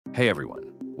Hey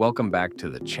everyone, welcome back to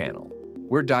the channel.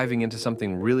 We're diving into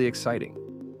something really exciting,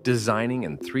 designing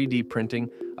and 3D printing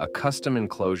a custom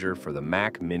enclosure for the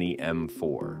Mac Mini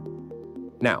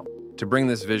M4. Now, to bring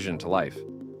this vision to life,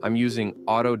 I'm using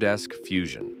Autodesk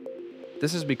Fusion.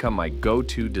 This has become my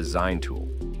go-to design tool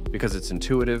because it's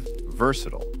intuitive,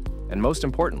 versatile, and most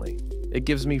importantly, it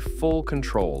gives me full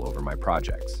control over my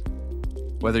projects.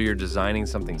 Whether you're designing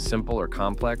something simple or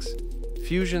complex,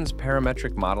 Fusion's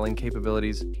parametric modeling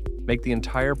capabilities make the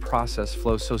entire process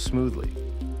flow so smoothly.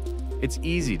 It's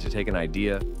easy to take an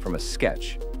idea from a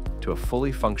sketch to a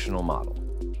fully functional model.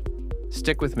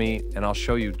 Stick with me and I'll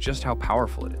show you just how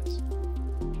powerful it is.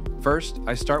 First,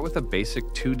 I start with a basic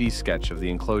 2D sketch of the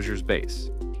enclosure's base.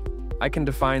 I can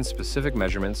define specific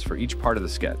measurements for each part of the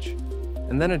sketch,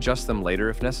 and then adjust them later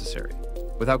if necessary,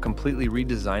 without completely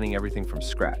redesigning everything from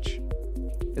scratch.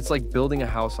 It's like building a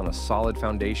house on a solid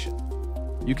foundation.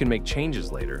 You can make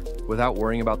changes later without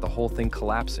worrying about the whole thing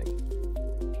collapsing.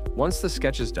 Once the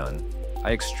sketch is done,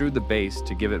 I extrude the base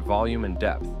to give it volume and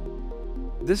depth.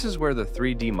 This is where the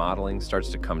 3D modeling starts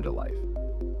to come to life.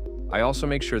 I also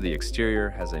make sure the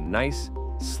exterior has a nice,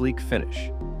 sleek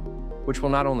finish, which will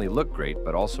not only look great,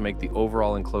 but also make the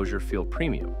overall enclosure feel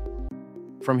premium.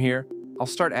 From here, I'll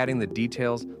start adding the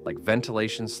details like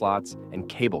ventilation slots and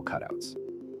cable cutouts.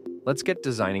 Let's get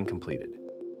designing completed.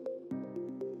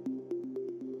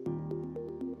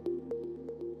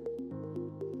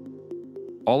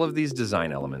 All of these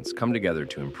design elements come together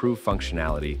to improve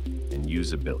functionality and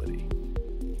usability.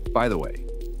 By the way,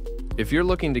 if you're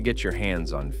looking to get your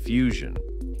hands on Fusion,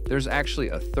 there's actually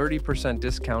a 30%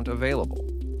 discount available.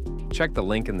 Check the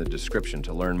link in the description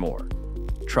to learn more.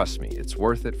 Trust me, it's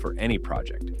worth it for any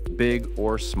project, big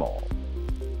or small.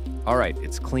 All right,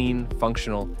 it's clean,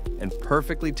 functional, and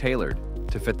perfectly tailored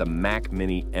to fit the Mac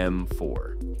Mini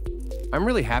M4. I'm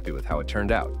really happy with how it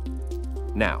turned out.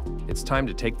 Now, it's time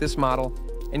to take this model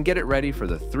and get it ready for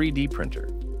the 3D printer.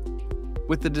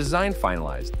 With the design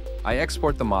finalized, I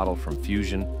export the model from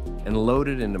Fusion and load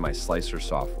it into my slicer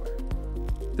software.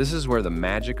 This is where the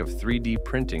magic of 3D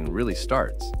printing really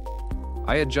starts.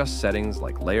 I adjust settings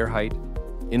like layer height,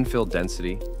 infill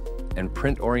density, and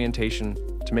print orientation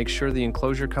to make sure the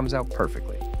enclosure comes out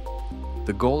perfectly.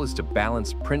 The goal is to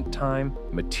balance print time,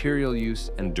 material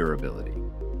use, and durability.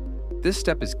 This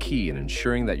step is key in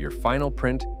ensuring that your final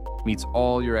print meets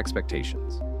all your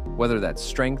expectations, whether that's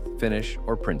strength, finish,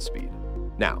 or print speed.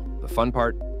 Now, the fun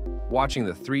part, watching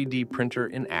the 3D printer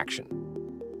in action.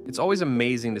 It's always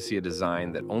amazing to see a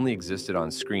design that only existed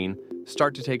on screen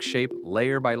start to take shape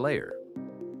layer by layer.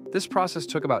 This process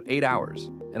took about 8 hours,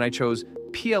 and I chose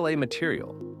PLA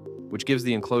material, which gives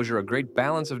the enclosure a great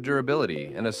balance of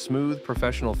durability and a smooth,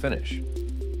 professional finish.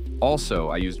 Also,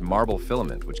 I used marble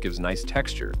filament, which gives nice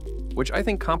texture, which I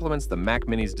think complements the Mac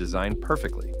Mini's design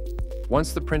perfectly.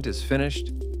 Once the print is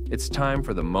finished, it's time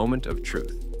for the moment of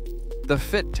truth. The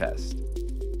fit test.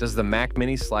 Does the Mac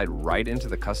Mini slide right into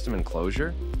the custom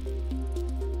enclosure?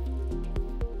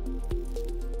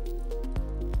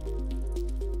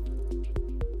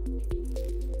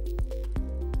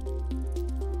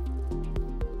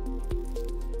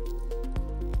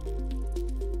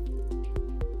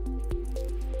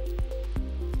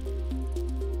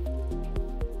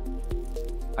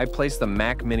 I place the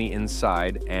Mac Mini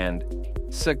inside and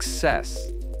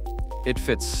success! It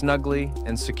fits snugly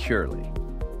and securely.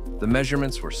 The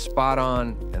measurements were spot on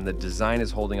and the design is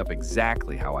holding up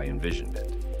exactly how I envisioned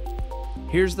it.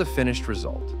 Here's the finished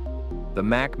result. The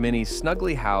Mac Mini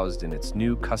snugly housed in its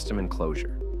new custom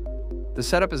enclosure. The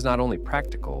setup is not only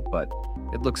practical, but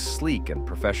it looks sleek and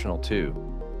professional too.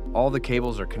 All the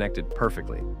cables are connected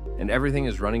perfectly and everything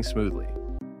is running smoothly.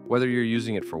 Whether you're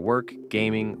using it for work,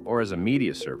 gaming, or as a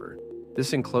media server,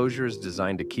 this enclosure is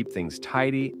designed to keep things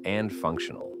tidy and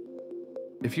functional.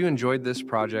 If you enjoyed this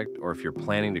project, or if you're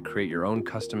planning to create your own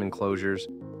custom enclosures,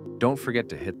 don't forget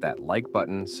to hit that like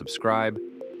button, subscribe,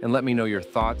 and let me know your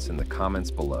thoughts in the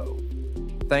comments below.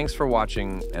 Thanks for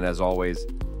watching, and as always,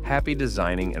 happy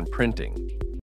designing and printing.